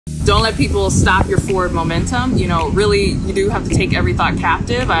Don't let people stop your forward momentum. You know, really, you do have to take every thought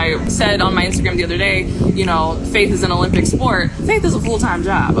captive. I said on my Instagram the other day, you know, faith is an Olympic sport. Faith is a full-time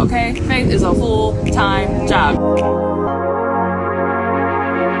job, okay? Faith is a full-time job.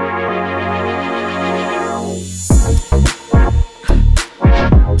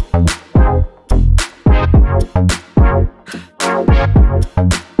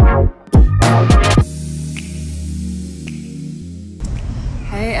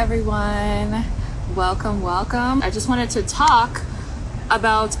 Hey everyone, welcome. I just wanted to talk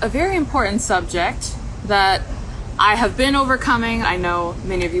about a very important subject that I have been overcoming. I know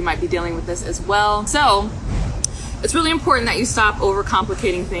many of you might be dealing with this as well. So it's really important that you stop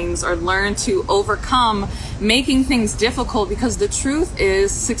overcomplicating things or learn to overcome making things difficult, because the truth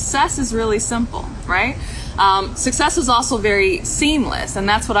is success is really simple, right? Success is also very seamless, and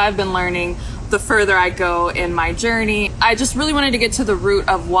that's what I've been learning the further I go in my journey. I just really wanted to get to the root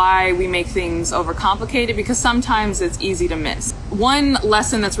of why we make things overcomplicated, because sometimes it's easy to miss. One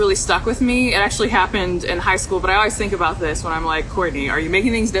lesson that's really stuck with me, it actually happened in high school, but I always think about this when I'm like, Courtney, are you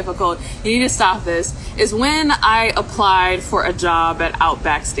making things difficult? You need to stop this, is when I applied for a job at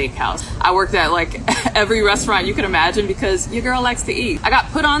Outback Steakhouse. I worked at like every restaurant you can imagine because your girl likes to eat. I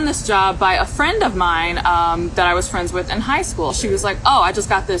got put on this job by a friend of mine that I was friends with in high school. She was like, oh, I just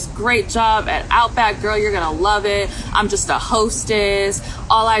got this great job at Outback, girl, you're gonna love it. I'm just a hostess.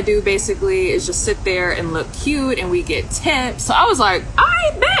 All I do basically is just sit there and look cute and we get tips. So I was like,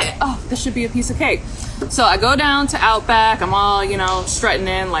 I bet, oh, this should be a piece of cake. So I go down to Outback, I'm all, you know, strutting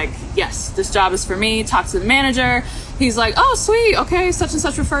in like, yes, this job is for me. Talk to the manager. He's like, oh, sweet, okay, such and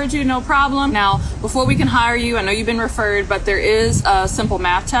such referred you, no problem. Now, before we can hire you, I know you've been referred, but there is a simple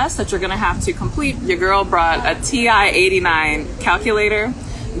math test that you're gonna have to complete. Your girl brought a TI-89 calculator,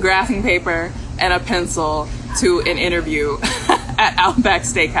 graphing paper, and a pencil to an interview at Outback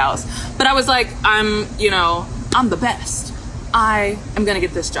Steakhouse. But I was like, I'm the best. I am gonna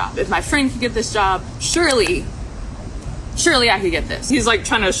get this job. If my friend could get this job, surely I could get this. He's like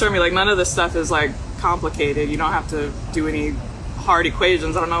trying to assure me like none of this stuff is like complicated. You don't have to do any hard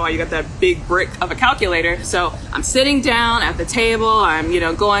equations. I don't know why you got that big brick of a calculator. So I'm sitting down at the table. I'm,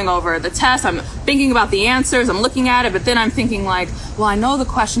 going over the test. I'm thinking about the answers. I'm looking at it, but then I'm thinking like, well, I know the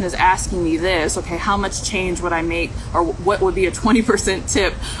question is asking me this. Okay, how much change would I make, or what would be a 20%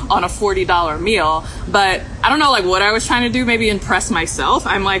 tip on a $40 meal? But I don't know like what I was trying to do, maybe impress myself.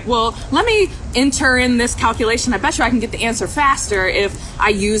 I'm like, well, let me enter in this calculation. I bet you I can get the answer faster if I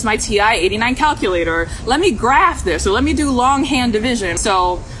use my TI-89 calculator. Let me graph this, or let me do longhand division.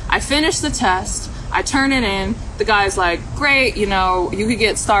 So I finish the test, I turn it in. The guy's like, great, you could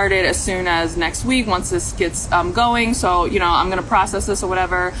get started as soon as next week once this gets going. So, I'm gonna process this or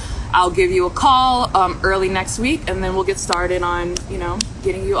whatever. I'll give you a call early next week, and then we'll get started on,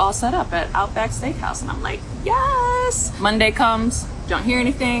 getting you all set up at Outback Steakhouse. And I'm like, yes. Monday comes, don't hear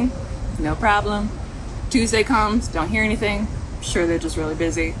anything, no problem. Tuesday comes, don't hear anything. I'm sure they're just really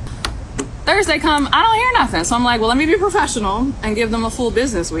busy. Thursday come, I don't hear nothing. So I'm like, well, let me be professional and give them a full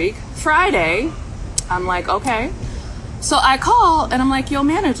business week. Friday, I'm like, okay. So I call and I'm like, yo,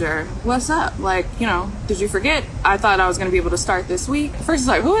 manager, what's up? Like, did you forget? I thought I was gonna be able to start this week. First, he's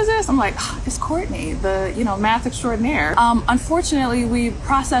like, who is this? I'm like, oh, it's Courtney, the, math extraordinaire. Unfortunately, we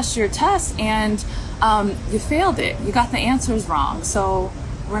processed your test and you failed it. You got the answers wrong. So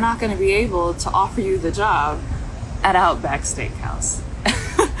we're not gonna be able to offer you the job at Outback Steakhouse.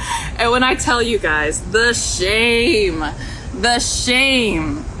 And when I tell you guys, the shame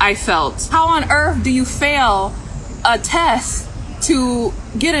I felt. How on earth do you fail a test to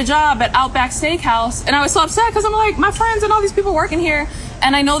get a job at Outback Steakhouse? And I was so upset because I'm like, my friends and all these people working here,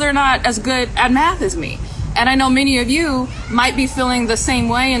 and I know they're not as good at math as me. And I know many of you might be feeling the same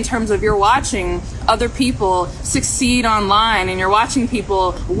way in terms of you're watching other people succeed online, and you're watching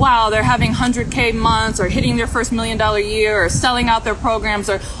people, wow, they're having 100K months or hitting their first $1 million year or selling out their programs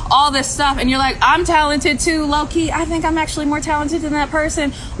or all this stuff. And you're like, I'm talented too, low-key. I think I'm actually more talented than that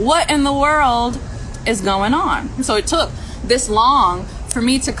person. What in the world is going on? So it took this long for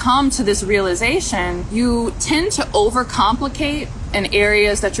me to come to this realization. You tend to overcomplicate in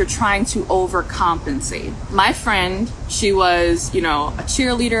areas that you're trying to overcompensate. My friend, she was, a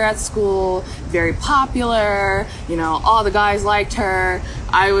cheerleader at school, very popular, all the guys liked her.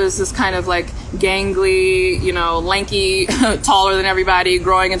 I was this kind of like gangly, lanky, taller than everybody,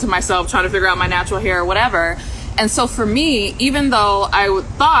 growing into myself, trying to figure out my natural hair or whatever. And so for me, even though I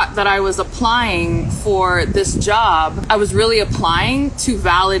thought that I was applying for this job, I was really applying to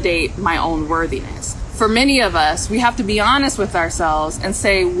validate my own worthiness. For many of us, we have to be honest with ourselves and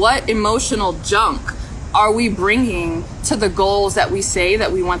say, what emotional junk are we bringing to the goals that we say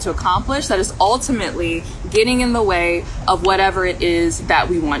that we want to accomplish that is ultimately getting in the way of whatever it is that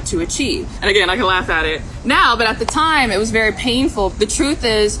we want to achieve? And again, I can laugh at it now, but at the time it was very painful. The truth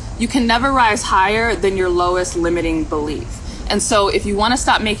is, you can never rise higher than your lowest limiting belief. And so if you want to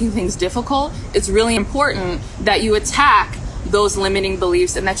stop making things difficult, it's really important that you attack those limiting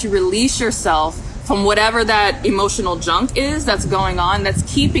beliefs and that you release yourself from whatever that emotional junk is that's going on that's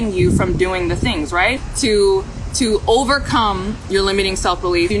keeping you from doing the things, right? To overcome your limiting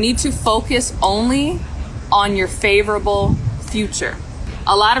self-belief, you need to focus only on your favorable future.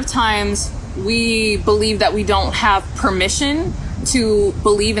 A lot of times we believe that we don't have permission to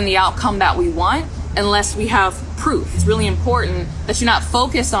believe in the outcome that we want unless we have proof. It's really important that you not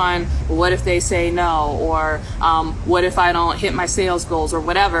focus on, well, what if they say no, or what if I don't hit my sales goals, or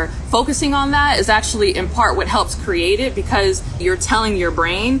whatever. Focusing on that is actually in part what helps create it, because you're telling your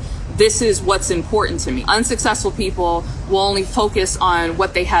brain, this is what's important to me. Unsuccessful people will only focus on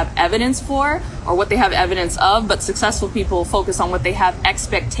what they have evidence for or what they have evidence of, but successful people focus on what they have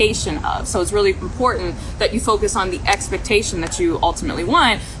expectation of. So it's really important that you focus on the expectation that you ultimately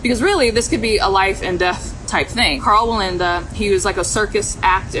want, because really this could be a life and death type thing. Carl Walenda, he was like a circus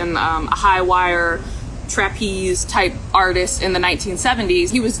act and a high wire trapeze type artist in the 1970s.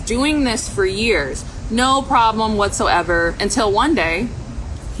 He was doing this for years, no problem whatsoever, until one day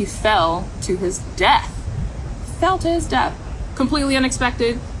he fell to his death. Fell to his death. Completely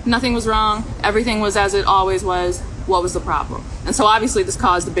unexpected. Nothing was wrong. Everything was as it always was. What was the problem? And so obviously this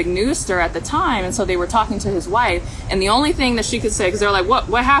caused a big news stir at the time. And so they were talking to his wife, and the only thing that she could say, because they're like,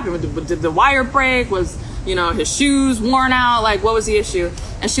 what happened? Did the wire break? Was, his shoes worn out? Like, what was the issue?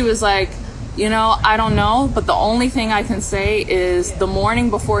 And she was like, I don't know, but the only thing I can say is the morning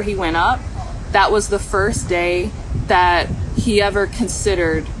before he went up, that was the first day that he ever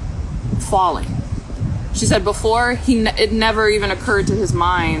considered falling. She said before, it never even occurred to his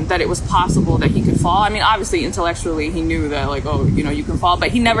mind that it was possible that he could fall. I mean, obviously, intellectually, he knew that, like, you can fall,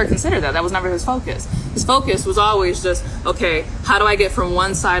 but he never considered that. That was never his focus. His focus was always just, okay, how do I get from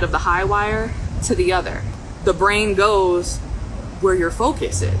one side of the high wire to the other? The brain goes where your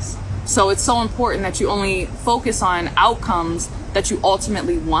focus is. So it's so important that you only focus on outcomes that you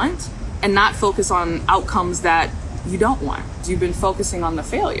ultimately want and not focus on outcomes that you don't want. You've been focusing on the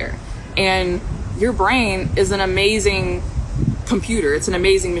failure. And your brain is an amazing computer. It's an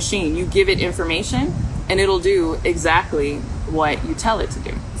amazing machine. You give it information and it'll do exactly what you tell it to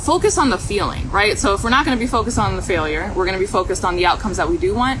do. Focus on the feeling, right? So if we're not going to be focused on the failure, we're going to be focused on the outcomes that we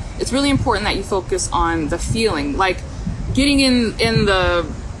do want. It's really important that you focus on the feeling, like getting in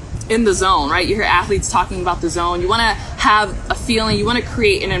the zone, right? You hear athletes talking about the zone. You want to have a feeling, you want to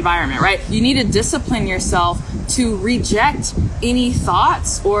create an environment, right? You need to discipline yourself to reject any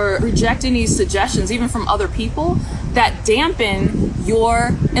thoughts or reject any suggestions, even from other people, that dampen your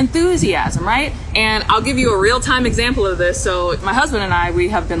enthusiasm, right? And I'll give you a real-time example of this. So my husband and I, we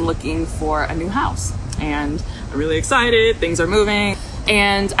have been looking for a new house, and I'm really excited. Things are moving.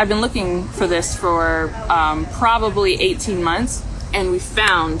 And I've been looking for this for probably 18 months. And we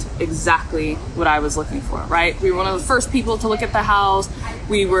found exactly what I was looking for, right? We were one of the first people to look at the house.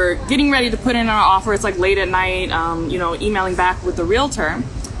 We were getting ready to put in our offer. It's like late at night, emailing back with the realtor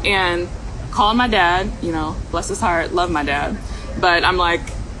and calling my dad, bless his heart, love my dad. But I'm like,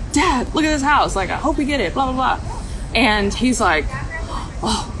 Dad, look at this house. Like, I hope we get it, blah, blah, blah. And he's like,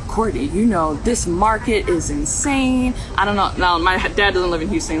 oh, Courtney, this market is insane. I don't know. Now, my dad doesn't live in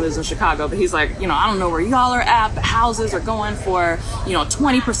Houston, he lives in Chicago, but he's like, I don't know where y'all are at, but houses are going for,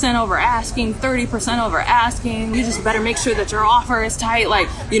 20% over asking, 30% over asking. You just better make sure that your offer is tight, like,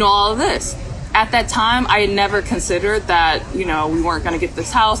 all of this. At that time, I had never considered that, we weren't going to get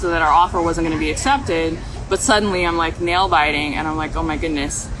this house or that our offer wasn't going to be accepted. But suddenly I'm like nail biting and I'm like, oh my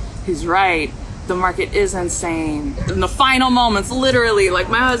goodness, he's right. The market is insane. In the final moments, literally, like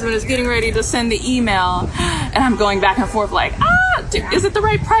my husband is getting ready to send the email and I'm going back and forth like, is it the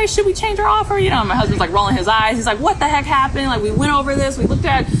right price? Should we change our offer? My husband's like rolling his eyes. He's like, what the heck happened? Like, we went over this. We looked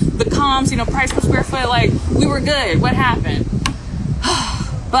at the comps, price per square foot. Like, we were good. What happened?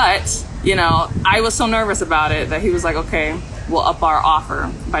 But, I was so nervous about it that he was like, okay, we'll up our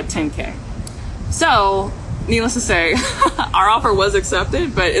offer by 10K. So, needless to say, our offer was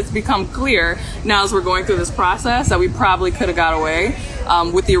accepted, but it's become clear now as we're going through this process that we probably could have got away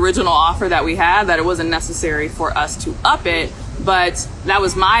with the original offer that we had, that it wasn't necessary for us to up it. But that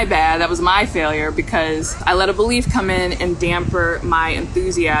was my bad. That was my failure because I let a belief come in and damper my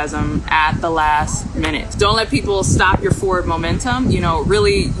enthusiasm at the last minute. Don't let people stop your forward momentum. You know,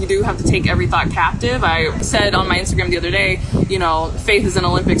 really, you do have to take every thought captive. I said on my Instagram the other day, you know, faith is an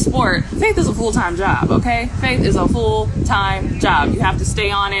Olympic sport. Faith is a full-time job, okay? Faith is a full-time job. You have to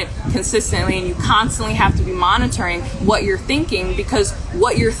stay on it consistently, and you constantly have to be monitoring what you're thinking, because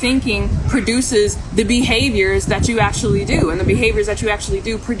what you're thinking produces the behaviors that you actually do, and the behaviors that you actually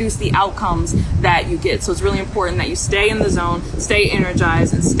do produce the outcomes that you get. So it's really important that you stay in the zone, stay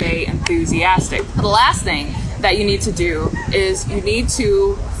energized, and stay enthusiastic. The last thing that you need to do is you need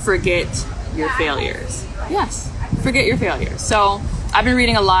to forget your failures. Yes, forget your failures. So I've been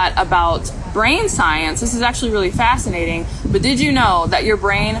reading a lot about brain science. This is actually really fascinating, but did you know that your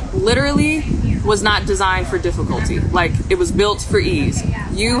brain literally was not designed for difficulty? Like, it was built for ease.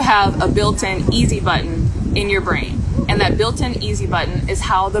 You have a built-in easy button in your brain, and that built-in easy button is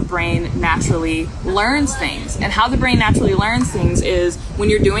how the brain naturally learns things. And how the brain naturally learns things is when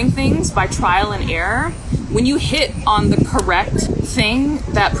you're doing things by trial and error. When you hit on the correct thing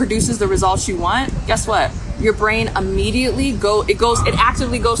that produces the results you want, guess what? Your brain immediately it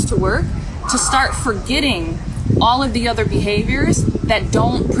actively goes to work to start forgetting all of the other behaviors that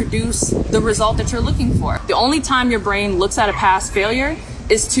don't produce the result that you're looking for. The only time your brain looks at a past failure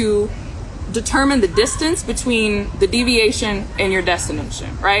is to determine the distance between the deviation and your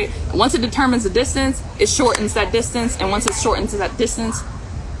destination, right? And once it determines the distance, it shortens that distance, and once it shortens that distance,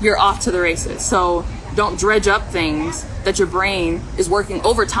 you're off to the races. So don't dredge up things that your brain is working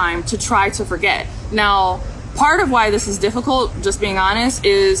overtime to try to forget. Now, part of why this is difficult, just being honest,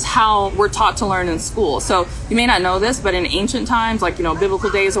 is how we're taught to learn in school. So you may not know this, but in ancient times, like, you know, biblical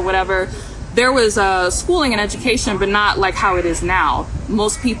days or whatever, there was schooling and education, but not like how it is now.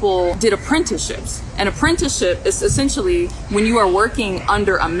 Most people did apprenticeships. An apprenticeship is essentially when you are working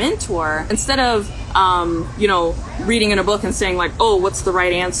under a mentor, instead of you know, reading in a book and saying like, oh, what's the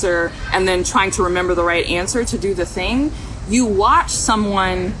right answer, and then trying to remember the right answer to do the thing. You watch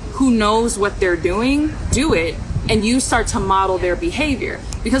someone who knows what they're doing do it, and you start to model their behavior.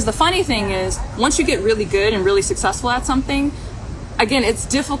 Because the funny thing is, once you get really good and really successful at something, again, it's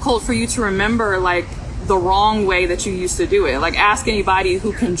difficult for you to remember like the wrong way that you used to do it. Like, ask anybody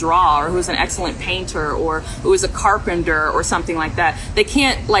who can draw, or who's an excellent painter, or who is a carpenter or something like that. They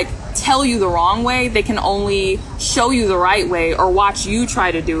can't like tell you the wrong way. They can only show you the right way, or watch you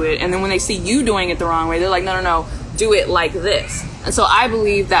try to do it. And then when they see you doing it the wrong way, they're like, no, no, no, do it like this. And so I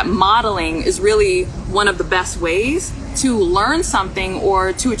believe that modeling is really one of the best ways to learn something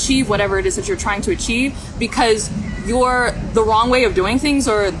or to achieve whatever it is that you're trying to achieve, because the wrong way of doing things,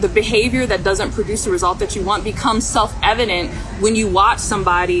 or the behavior that doesn't produce the result that you want, becomes self-evident when you watch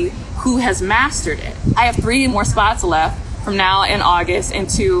somebody who has mastered it. I have 3 more spots left from now in August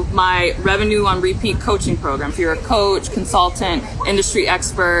into my revenue on repeat coaching program. If you're a coach, consultant, industry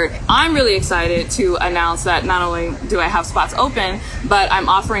expert, I'm really excited to announce that not only do I have spots open, but I'm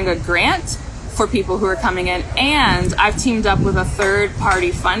offering a grant for people who are coming in, and I've teamed up with a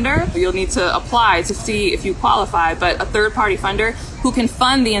third-party funder. You'll need to apply to see if you qualify, but a third-party funder who can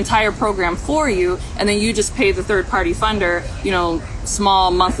fund the entire program for you, and then you just pay the third-party funder, you know,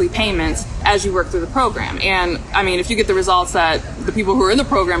 small monthly payments as you work through the program. And I mean, if you get the results that the people who are in the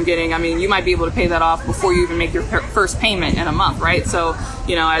program getting, I mean, you might be able to pay that off before you even make your first payment in a month, right? So,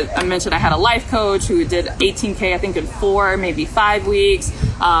 you know, I mentioned I had a life coach who did 18K, I think in 4, maybe 5 weeks.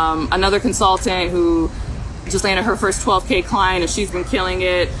 Another consultant who just landed her first 12K client, and she's been killing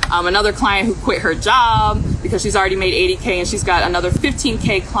it. Another client who quit her job because she's already made 80K, and she's got another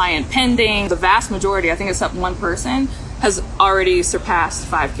 15K client pending. The vast majority, I think except one person, has already surpassed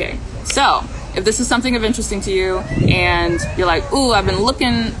 5K. So if this is something of interesting to you, and you're like, ooh, I've been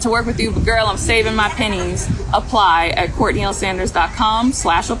looking to work with you, but girl, I'm saving my pennies, apply at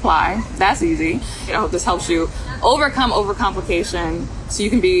CourtneyLSanders.com/apply. That's easy. I hope this helps you overcome overcomplication so you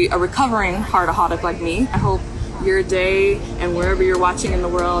can be a recovering heartaholic like me. I hope your day and wherever you're watching in the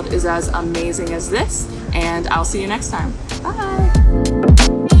world is as amazing as this, and I'll see you next time. Bye.